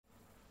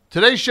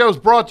Today's show is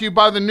brought to you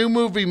by the new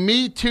movie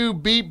Me Too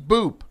Beep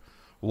Boop.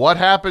 What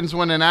happens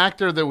when an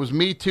actor that was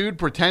Me Too'd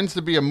pretends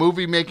to be a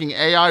movie-making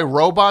AI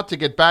robot to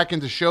get back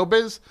into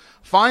showbiz?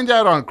 Find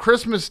out on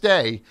Christmas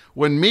Day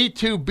when Me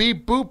Too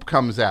Beep Boop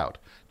comes out.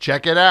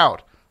 Check it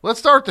out. Let's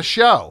start the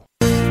show.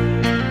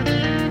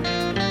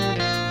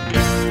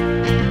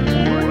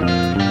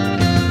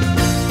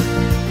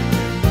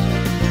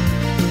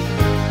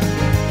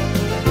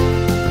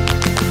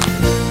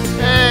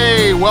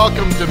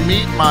 Welcome to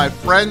Meet My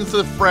Friends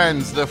the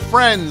Friends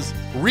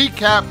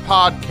recap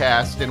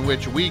podcast in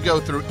which we go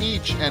through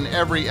each and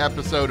every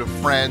episode of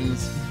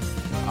Friends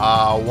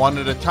one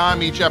at a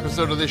time. Each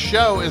episode of this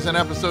show is an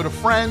episode of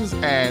Friends,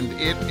 and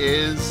it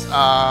is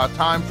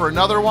time for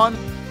another one.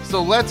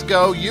 So let's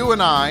go, you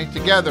and I,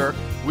 together,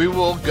 we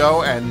will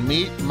go and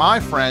meet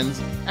my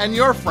friends and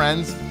your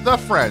friends, the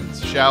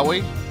Friends, shall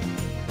we?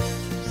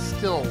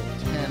 Still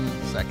 10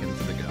 seconds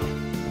to go.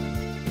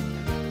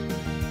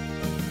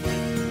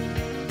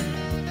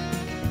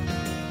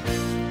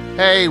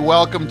 Hey,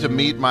 welcome to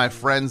Meet My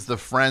Friends, the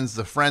Friends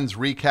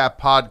recap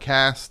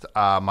podcast.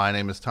 My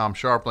name is Tom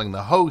Sharpling,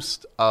 the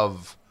host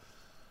of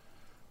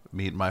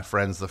Meet My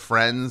Friends, the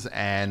Friends,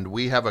 and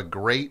we have a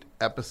great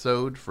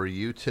episode for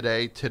you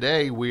today.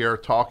 Today we are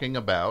talking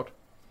about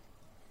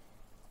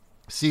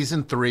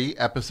Season 3,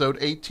 Episode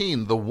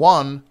 18, the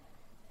one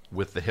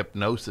with the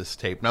hypnosis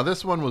tape. Now,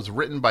 this one was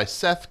written by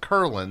Seth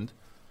Kurland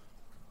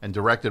and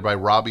directed by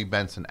Robbie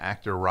Benson,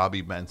 actor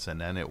Robbie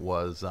Benson, and it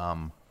was...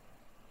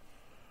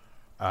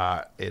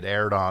 it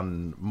aired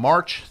on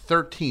March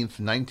 13th,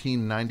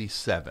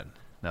 1997.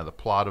 Now, the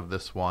plot of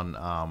this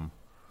one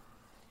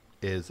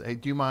is... Hey,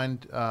 do you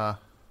mind... Sorry.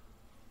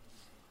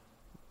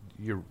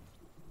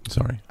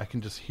 I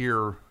can just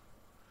hear...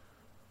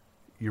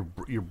 You're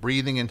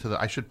breathing into the...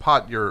 I should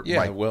pot your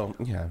mic.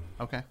 Yeah.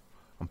 Okay.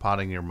 I'm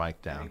potting your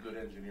mic down. Any good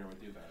engineer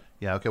would do that.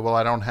 Yeah, okay. Well,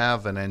 I don't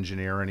have an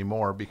engineer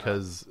anymore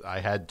because I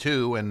had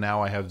 2 and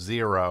now I have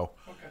 0,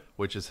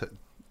 which is...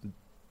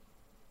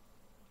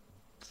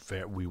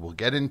 We will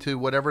get into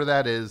whatever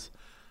that is.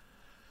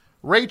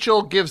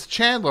 Rachel gives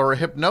Chandler a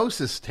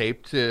hypnosis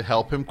tape to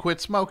help him quit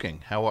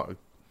smoking.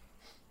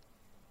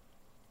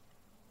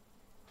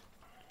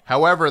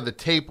 However, the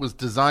tape was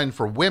designed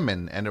for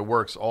women, and it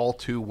works all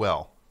too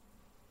well.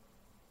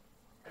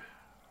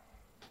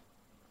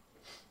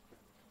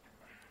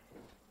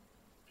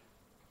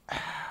 Is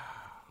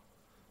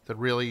that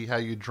really how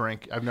you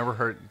drink? I've never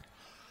heard.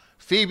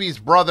 Phoebe's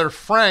brother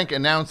Frank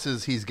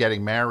announces he's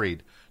getting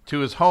married to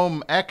his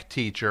home ec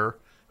teacher,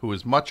 who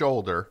is much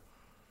older.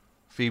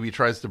 Phoebe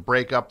tries to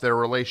break up their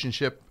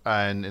relationship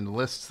and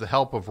enlists the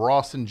help of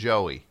Ross and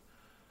Joey.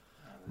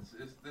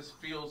 This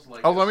feels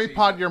like... Oh, let me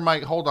pod your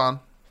mic. Hold on.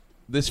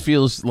 This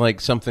feels like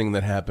something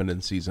that happened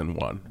in Season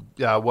 1.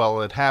 Yeah,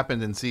 well, it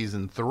happened in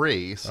Season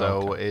 3,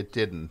 so It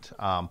didn't.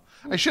 I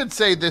should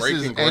say this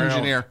Breaking is ground.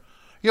 engineer...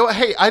 You know,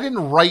 hey, I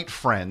didn't write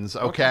Friends,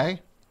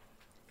 okay?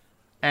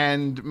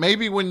 And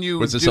maybe when you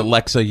Was this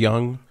Alexa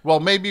Young? Well,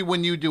 maybe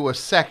when you do a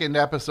second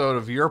episode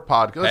of your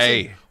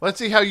podcast. Let's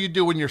see how you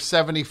do when you're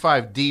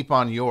 75 deep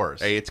on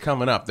yours. Hey, it's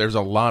coming up. There's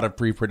a lot of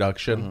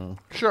pre-production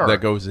Sure.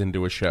 that goes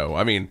into a show.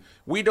 I mean,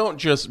 we don't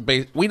just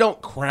we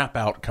don't crap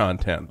out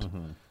content.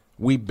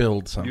 We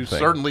build something. You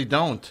certainly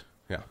don't.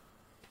 Yeah.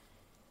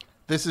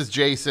 This is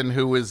Jason,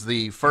 who is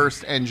the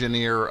first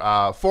engineer,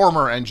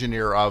 former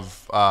engineer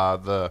of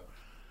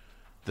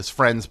this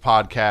Friends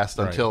podcast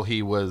until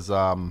he was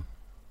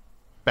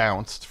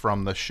bounced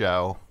from the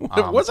show.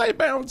 Was I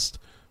bounced?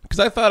 Because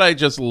I thought I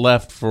just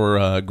left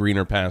for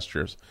greener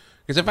pastures.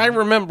 Because if I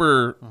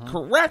remember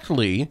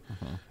correctly,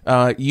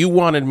 you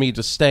wanted me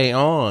to stay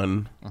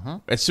on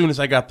as soon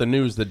as I got the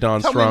news that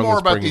Don Tell Strong me more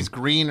was about bringing... these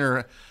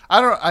greener...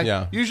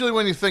 Usually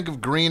when you think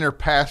of greener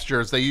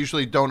pastures, they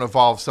usually don't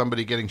involve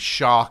somebody getting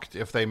shocked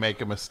if they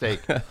make a mistake.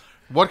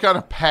 What kind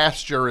of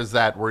pasture is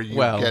that where you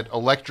get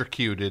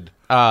electrocuted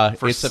for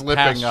it's slipping a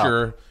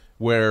pasture up?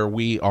 Where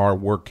we are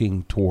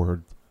working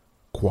toward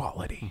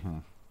quality.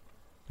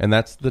 And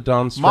that's the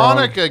Don Strong.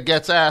 Monica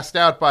gets asked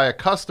out by a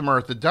customer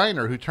at the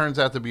diner who turns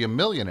out to be a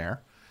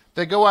millionaire.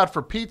 They go out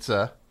for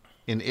pizza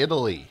in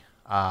Italy.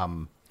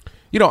 I'm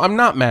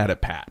not mad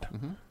at Pat.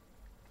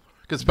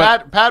 Because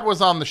Pat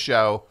was on the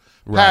show.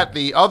 Pat,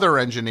 the other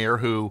engineer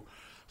who,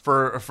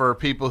 for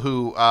people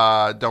who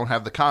don't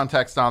have the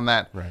context on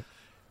that,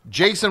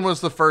 Jason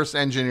was the first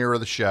engineer of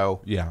the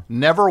show. Yeah.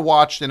 Never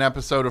watched an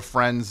episode of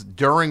Friends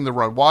during the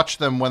run. Watched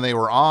them when they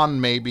were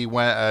on, maybe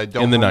when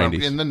in the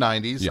 90s. In the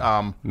 90s.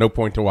 Yeah. No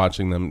point to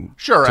watching them.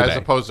 Sure, today. As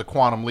opposed to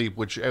Quantum Leap,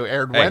 which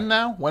aired when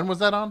now? When was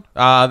that on?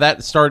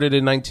 That started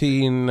in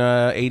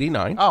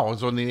 1989. Oh, it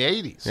was in the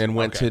 80s. And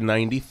went to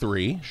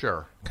 93.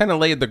 Sure. Kind of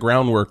laid the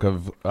groundwork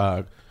of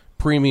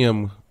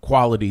premium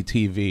quality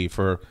TV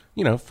for,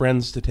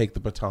 Friends to take the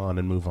baton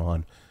and move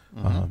on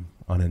on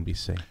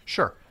NBC.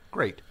 Sure.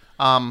 Great.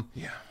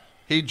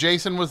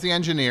 Jason was the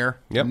engineer.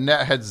 Yep.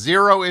 Had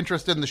zero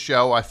interest in the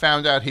show. I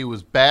found out he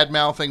was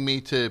bad-mouthing me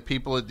to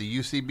people at the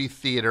UCB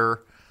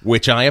theater.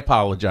 Which I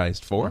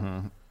apologized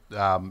for.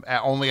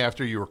 Only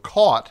after you were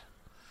caught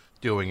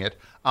doing it.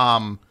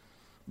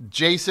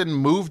 Jason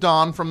moved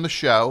on from the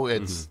show.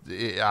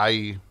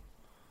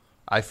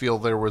 I feel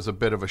there was a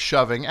bit of a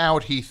shoving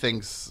out. He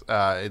thinks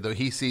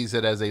he sees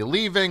it as a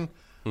leaving.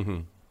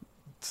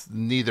 It's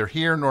neither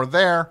here nor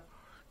there.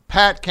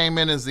 Pat came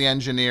in as the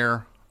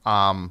engineer.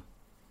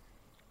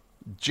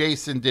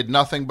 Jason did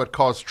nothing but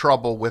cause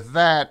trouble with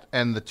that,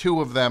 and the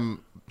two of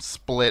them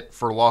split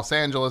for Los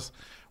Angeles,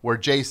 where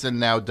Jason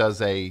now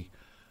does a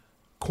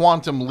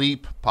Quantum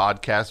Leap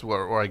podcast,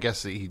 or I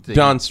guess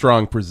Don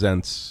Strong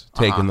presents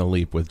Taking the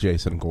Leap with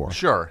Jason Gore.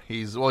 Sure,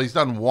 he's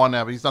done one.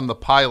 He's done the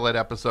pilot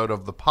episode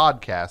of the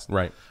podcast.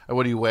 Right.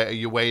 What are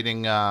you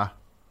waiting?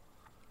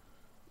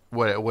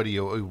 What are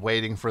you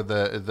waiting for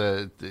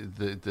the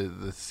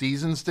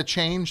seasons to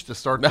change to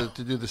start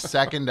to do the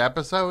second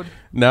episode?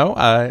 No,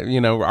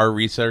 our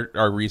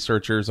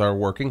researchers are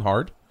working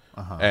hard,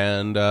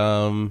 and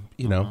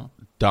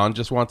Don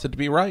just wants it to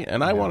be right,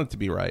 and I want it to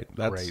be right.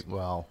 That's great.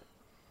 Well,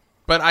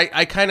 but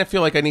I kind of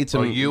feel like I need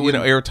some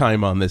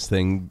airtime on this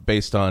thing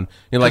based on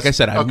like I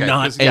said, I'm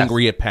not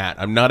angry at Pat.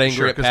 I'm not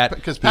angry at Pat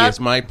because he is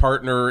my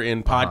partner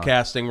in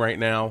podcasting right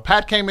now.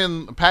 Pat came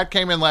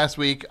in last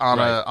week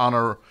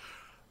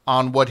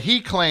on what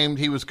he claimed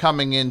he was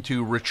coming in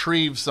to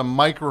retrieve some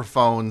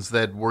microphones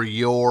that were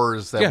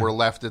yours that were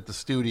left at the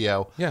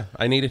studio. Yeah,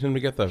 I needed him to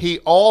get those. He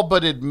all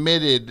but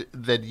admitted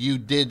that you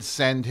did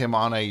send him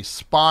on a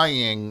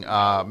spying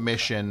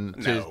mission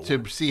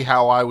to see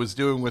how I was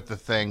doing with the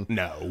thing.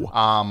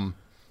 No.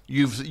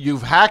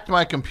 You've hacked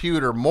my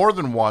computer more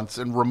than once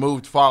and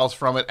removed files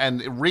from it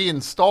and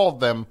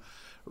reinstated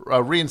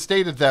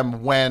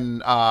them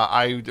when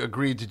I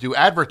agreed to do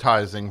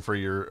advertising for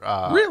your...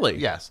 Really?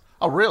 Yes.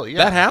 Oh, really?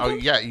 Yeah. That happened? Oh,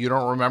 yeah, you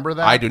don't remember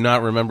that? I do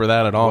not remember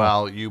that at all.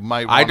 Well, you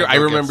might. I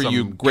remember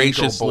you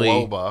graciously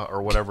ginkgo biloba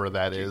or whatever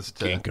that is.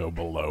 Ginkgo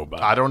biloba.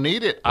 I don't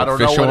need it. I don't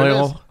know what it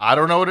is. I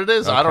don't know what it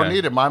is. Okay. I don't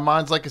need it. My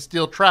mind's like a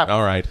steel trap.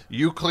 All right.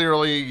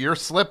 You're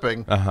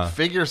slipping.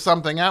 Figure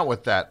something out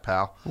with that,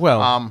 pal.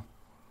 Well,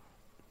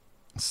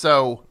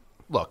 so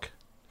look.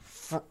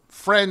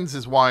 Friends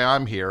is why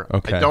I'm here.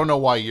 Okay. I don't know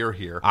why you're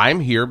here.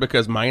 I'm here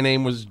because my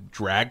name was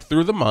dragged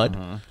through the mud.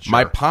 Sure.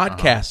 My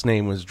podcast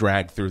name was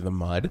dragged through the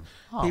mud.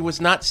 He was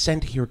not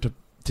sent here to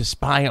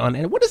spy on.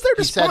 And what is there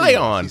to spy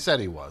on? He said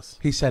he was.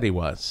 He said he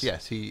was.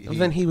 Yes.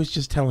 Then he was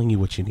just telling you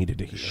what you needed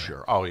to hear.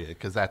 Sure. Oh, yeah,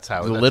 because that's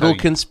how... The little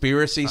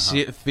conspiracy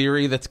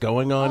theory that's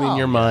going on in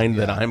your mind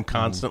that I'm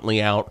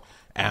constantly out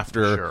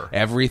after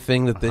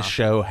everything that this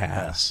show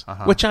has,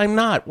 which I'm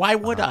not. Why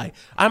would I?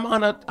 I'm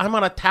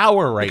on a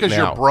tower right now. Because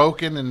you're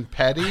broken and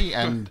petty,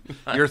 and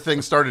your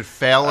thing started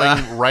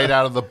failing right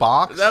out of the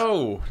box.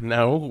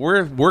 No,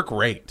 we're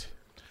great.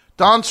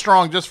 Don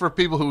Strong, just for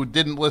people who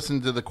didn't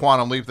listen to the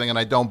Quantum Leap thing, and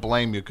I don't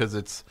blame you because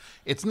it's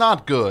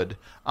not good.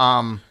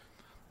 Well,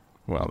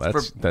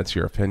 that's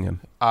your opinion.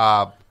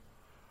 For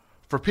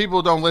people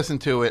who don't listen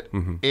to it,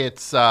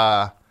 it's.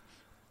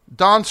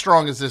 Don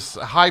Strong is this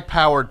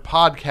high-powered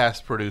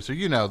podcast producer.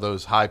 You know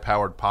those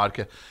high-powered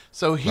podcasts.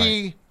 So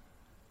he,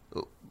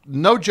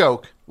 no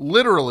joke,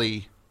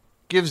 literally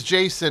gives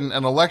Jason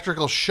an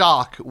electrical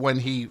shock when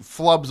he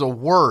flubs a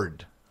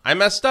word. I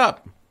messed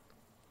up.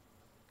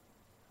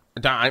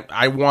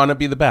 I want to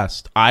be the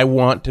best. I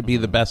want to be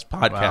the best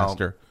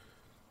podcaster.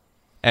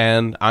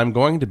 And I'm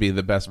going to be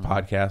the best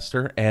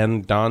podcaster,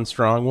 and Don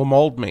Strong will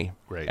mold me.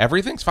 Great.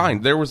 Everything's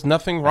fine. There was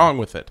nothing wrong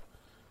with it.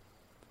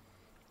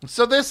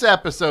 So this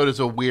episode is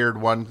a weird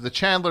one. The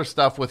Chandler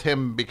stuff with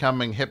him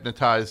becoming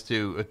hypnotized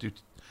to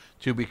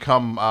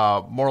become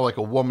more like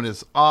a woman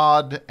is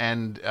odd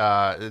and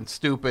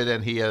stupid,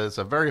 and he has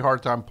a very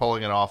hard time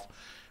pulling it off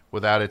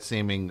without it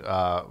seeming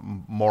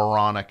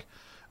moronic.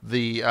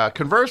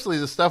 Conversely,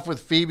 the stuff with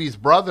Phoebe's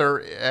brother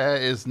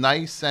is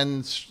nice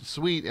and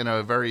sweet in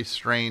a very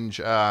strange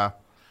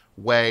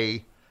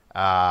way.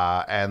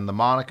 And the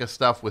Monica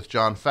stuff with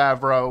Jon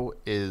Favreau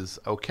is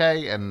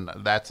okay, and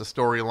that's a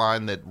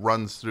storyline that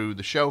runs through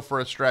the show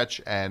for a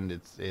stretch, and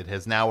it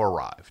has now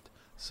arrived.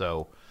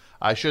 So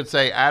I should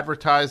say,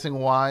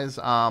 advertising-wise,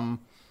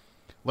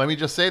 let me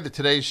just say that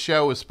today's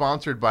show is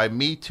sponsored by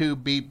Me Too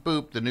Beep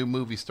Boop, the new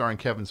movie starring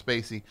Kevin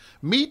Spacey.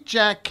 Meet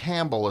Jack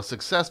Campbell, a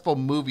successful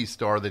movie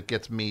star that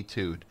gets Me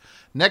Too'd.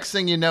 Next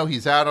thing you know,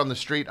 he's out on the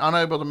street,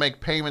 unable to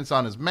make payments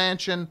on his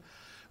mansion.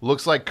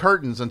 Looks like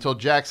curtains until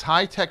Jack's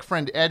high-tech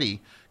friend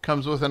Eddie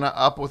comes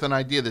up with an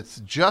idea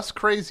that's just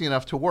crazy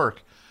enough to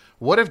work.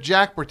 What if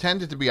Jack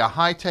pretended to be a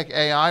high-tech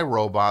AI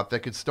robot that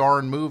could star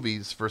in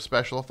movies for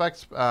special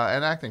effects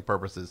and acting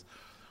purposes?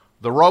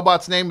 The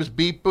robot's name is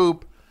Beep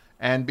Boop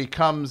and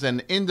becomes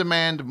an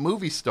in-demand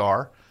movie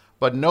star,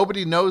 but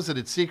nobody knows that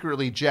it's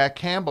secretly Jack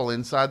Campbell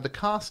inside the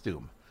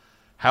costume.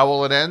 How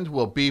will it end?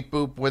 Will Beep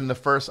Boop win the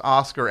first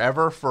Oscar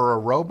ever for a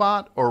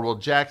robot, or will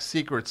Jack's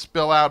secret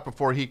spill out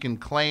before he can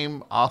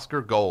claim Oscar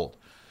gold?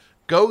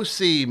 Go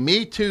see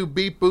Me Too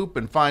Beep Boop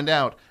and find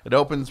out. It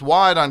opens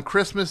wide on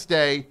Christmas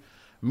Day.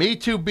 Me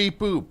Too Beep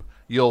Boop.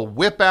 You'll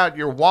whip out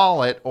your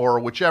wallet or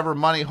whichever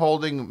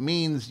money-holding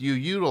means you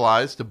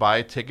utilize to buy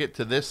a ticket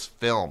to this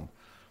film.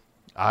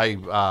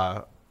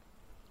 On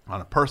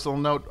a personal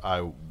note,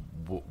 I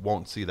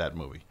won't see that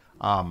movie.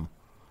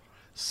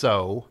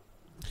 So,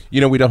 We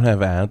don't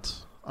have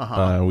ads.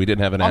 We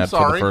didn't have an I'm ad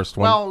sorry. for the first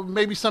one. Well,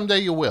 maybe someday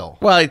you will.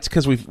 Well, it's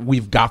because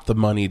we've got the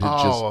money to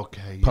just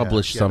Okay. Yeah.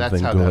 publish something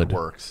that's how good. That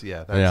works.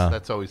 Yeah, Yeah.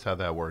 That's always how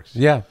that works.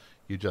 Yeah,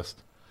 You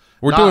just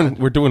we're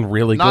doing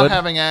really not good.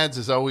 having ads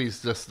is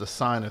always just the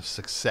sign of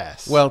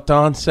success. Well,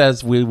 Don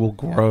says we will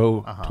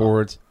grow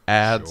towards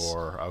ads.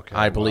 Sure. Okay.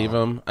 I believe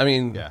him. I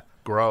mean, Yeah.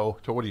 Grow.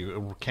 So what are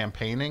you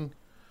campaigning?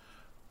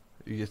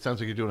 It sounds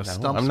like you're doing a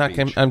stump I'm not.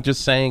 speech. I'm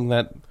just saying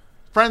that.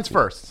 Friends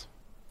first.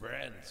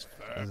 Friends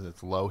first.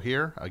 It's low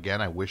here.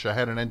 Again, I wish I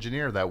had an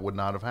engineer. That would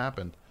not have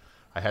happened.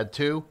 I had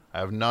two. I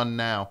have none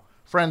now.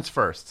 Friends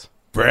first.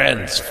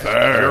 Friends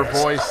first. Your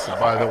voice,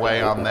 by the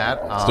way, on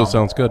that. Still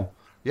sounds good.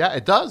 Yeah,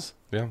 it does.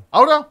 Yeah.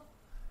 Oh, no.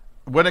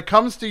 When it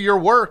comes to your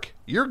work,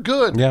 you're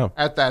good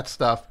at that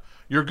stuff.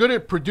 You're good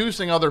at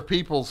producing other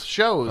people's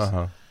shows.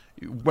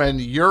 When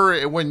you're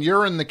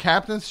in the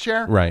captain's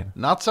chair, Right.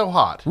 Not so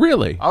hot.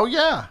 Really? Oh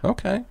yeah.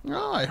 Okay.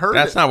 No, I heard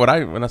That's it. not what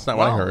I. That's not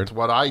what I Well, heard. It's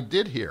what I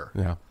did hear.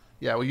 Yeah.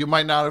 Yeah. Well, you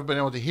might not have been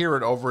able to hear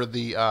it over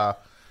the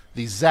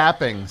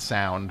zapping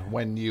sound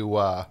when you.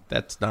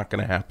 That's not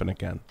going to happen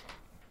again.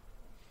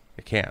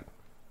 It can't.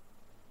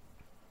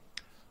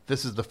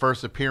 This is the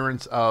first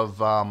appearance of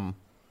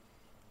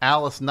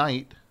Alice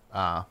Knight,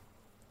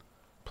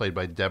 played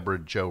by Deborah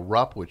Jo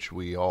Rupp, which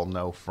we all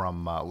know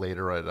from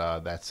later at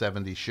That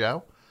 70s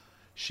Show.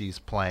 She's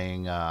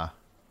playing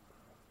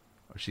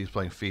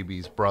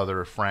Phoebe's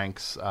brother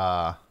Frank's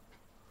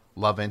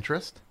love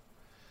interest,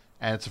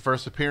 and it's the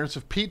first appearance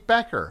of Pete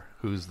Becker,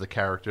 who's the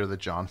character that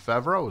Jon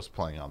Favreau is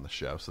playing on the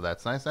show. So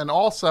that's nice, and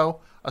also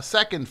a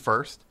second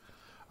first.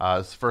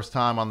 It's the first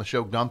time on the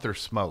show Gunther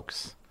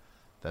smokes.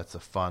 That's a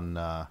fun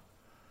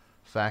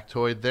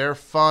factoid there.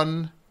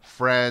 Fun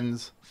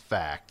Friends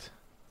fact.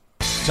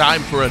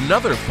 Time for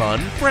another fun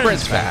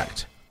Friends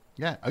fact.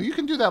 Yeah. Oh, you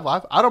can do that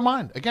live. I don't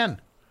mind.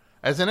 Again,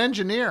 as an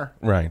engineer,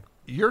 Right.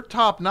 you're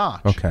top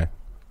notch. Okay.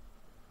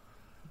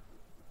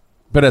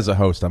 But as a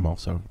host, I'm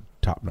also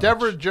top notch.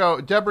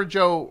 Deborah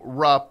Jo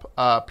Rupp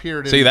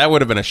appeared in... See, that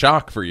would have been a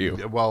shock for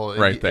you. Well,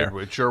 right there.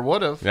 It sure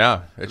would have.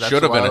 Yeah, it That's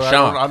should have been why a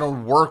shock. I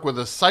don't work with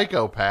a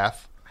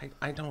psychopath.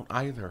 I don't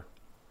either.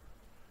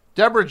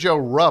 Deborah Jo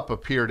Rupp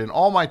appeared in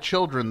All My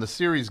Children, the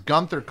series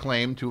Gunther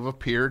claimed to have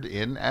appeared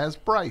in as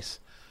Bryce.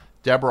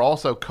 Deborah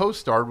also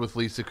co-starred with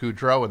Lisa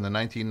Kudrow in the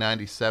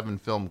 1997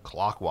 film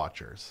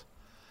Clockwatchers.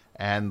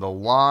 And the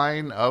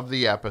line of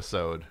the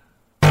episode.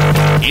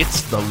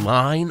 It's the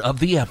line of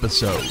the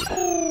episode.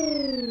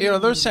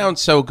 Those sound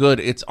so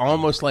good. It's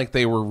almost like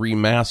they were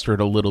remastered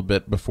a little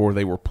bit before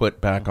they were put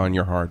back on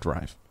your hard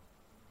drive.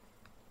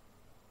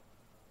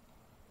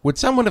 Would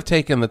someone have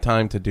taken the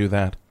time to do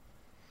that?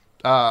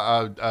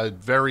 A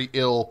very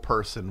ill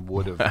person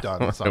would have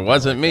done something. It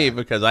wasn't like me that.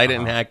 because I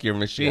didn't hack your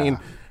machine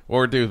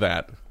or do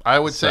that. I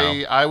would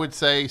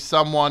say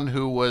someone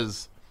who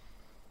was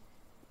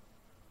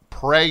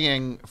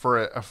praying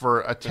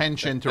for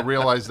attention to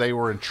realize they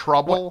were in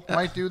trouble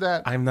might do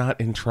that. I'm not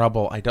in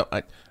trouble.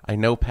 I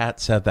know Pat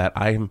said that.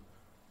 I'm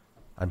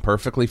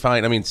perfectly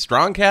fine. I mean,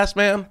 Strongcast,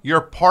 man. Your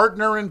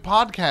partner in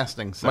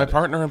podcasting said My it.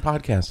 partner in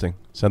podcasting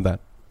said that.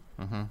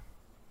 Mm-hmm.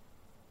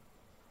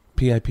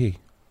 PIP.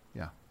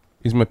 Yeah.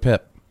 He's my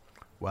pip.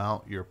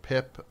 Well, your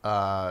pip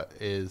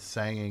is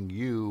saying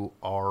you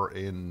are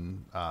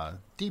in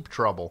deep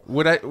trouble.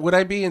 Would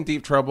I be in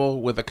deep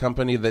trouble with a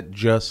company that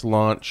just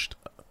launched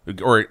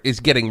or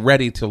is getting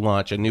ready to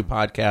launch a new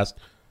podcast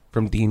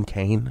from Dean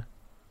Cain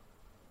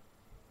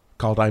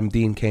called I'm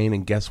Dean Cain,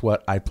 and guess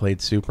what? I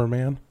played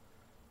Superman.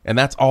 And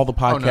that's all the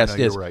podcast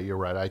is. You're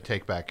right. I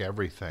take back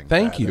everything.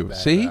 Thank you.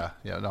 See?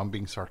 I'm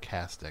being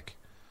sarcastic.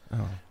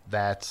 Oh.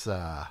 That's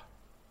a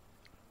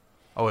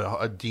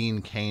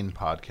Dean Cain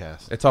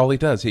podcast. It's all he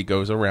does. He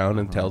goes around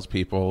and tells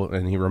people,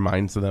 and he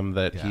reminds them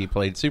that he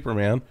played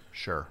Superman.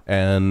 Sure.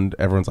 And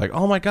everyone's like,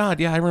 "Oh my God,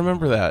 yeah, I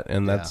remember that."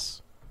 And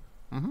that's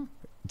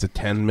it's a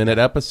 10-minute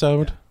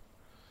episode. Yeah.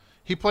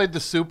 He played the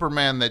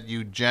Superman that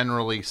you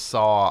generally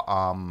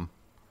saw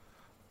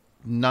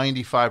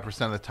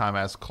 95% of the time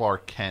as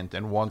Clark Kent,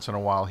 and once in a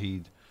while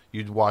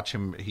you'd watch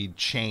him. He'd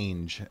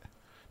change.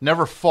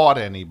 Never fought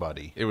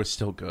anybody. It was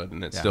still good,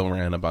 and it still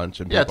ran a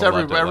bunch. And it's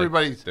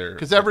everybody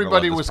because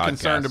everybody was podcast.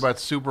 concerned about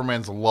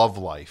Superman's love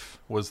life.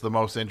 Was the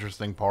most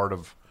interesting part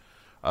of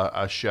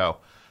a show.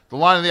 The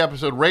line of the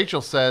episode,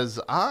 Rachel says,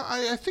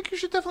 "I think you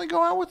should definitely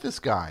go out with this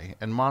guy,"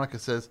 and Monica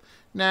says,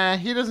 "Nah,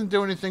 he doesn't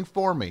do anything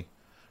for me."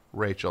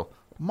 Rachel,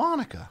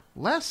 Monica,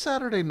 last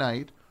Saturday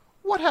night,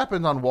 what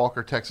happened on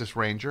Walker, Texas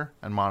Ranger?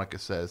 And Monica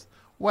says,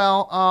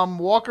 "Well,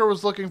 Walker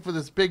was looking for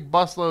this big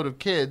busload of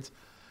kids."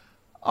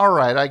 All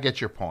right, I get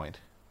your point.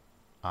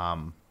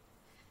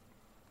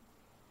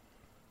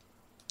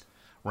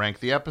 Rank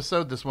the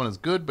episode. This one is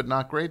good, but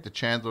not great. The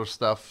Chandler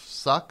stuff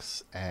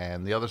sucks,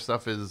 and the other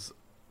stuff is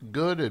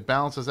good. It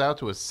balances out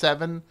to a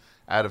 7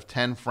 out of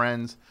 10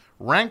 friends.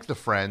 Rank the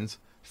friends: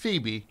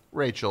 Phoebe,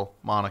 Rachel,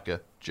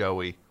 Monica,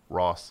 Joey,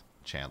 Ross,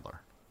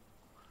 Chandler.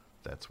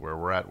 That's where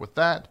we're at with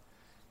that.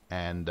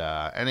 And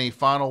any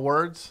final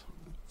words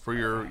for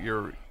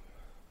your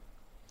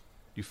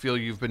You feel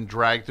you've been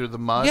dragged through the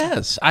mud?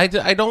 Yes, I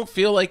don't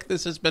feel like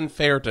this has been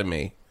fair to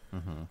me.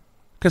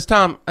 Because,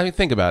 Tom, I mean,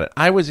 think about it.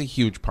 I was a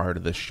huge part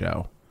of this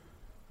show.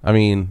 I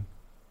mean,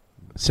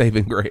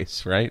 Saving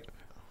Grace, right?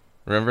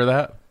 Remember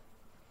that?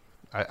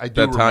 I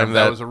do remember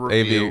that was a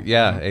review.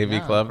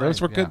 AV Club. Right, Those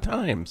were good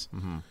times.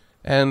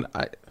 And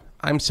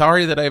I'm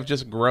sorry that I've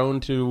just grown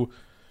to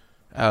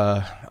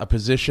a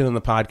position in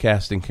the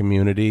podcasting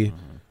community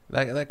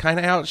that kind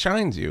of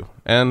outshines you.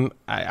 And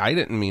I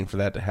didn't mean for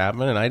that to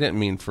happen, and I didn't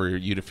mean for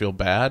you to feel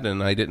bad,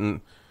 and I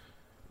didn't,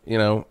 I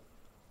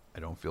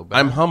don't feel bad.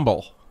 I'm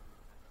humble.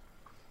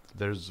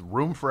 There's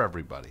room for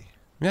everybody.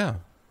 Yeah.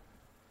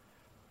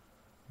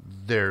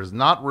 There's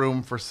not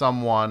room for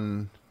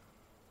someone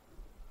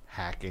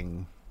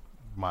hacking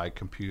my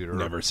computer.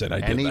 Never said I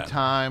did that.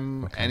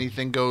 Anytime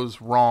anything goes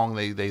wrong,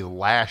 they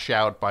lash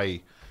out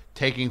by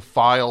taking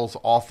files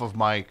off of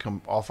my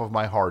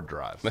hard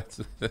drive.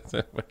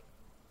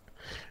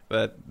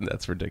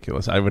 That's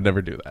ridiculous. I would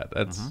never do that.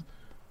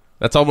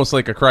 That's almost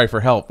like a cry for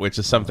help, which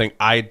is something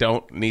I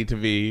don't need to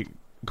be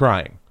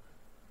crying.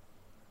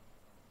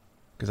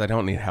 Because I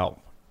don't need help.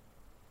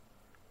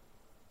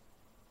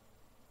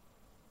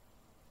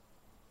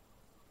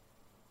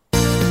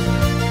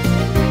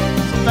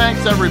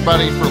 Thanks,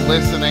 everybody, for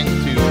listening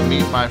to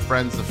Meet My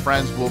Friends the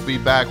Friends. We'll be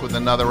back with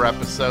another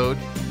episode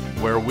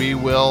where we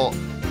will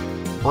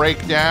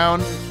break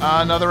down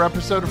another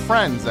episode of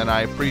Friends. And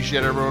I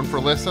appreciate everyone for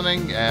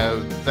listening.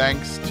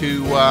 Thanks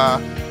to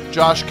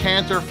Josh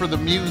Cantor for the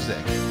music.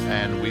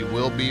 And we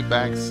will be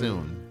back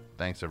soon.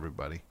 Thanks,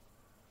 everybody.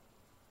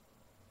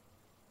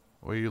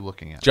 What are you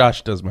looking at?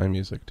 Josh does my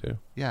music, too.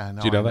 Yeah,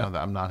 no, Do you know I that?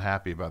 I'm not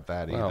happy about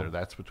that either. Well,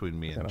 That's between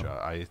me and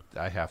Josh.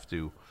 I have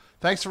to...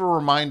 Thanks for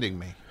reminding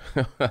me.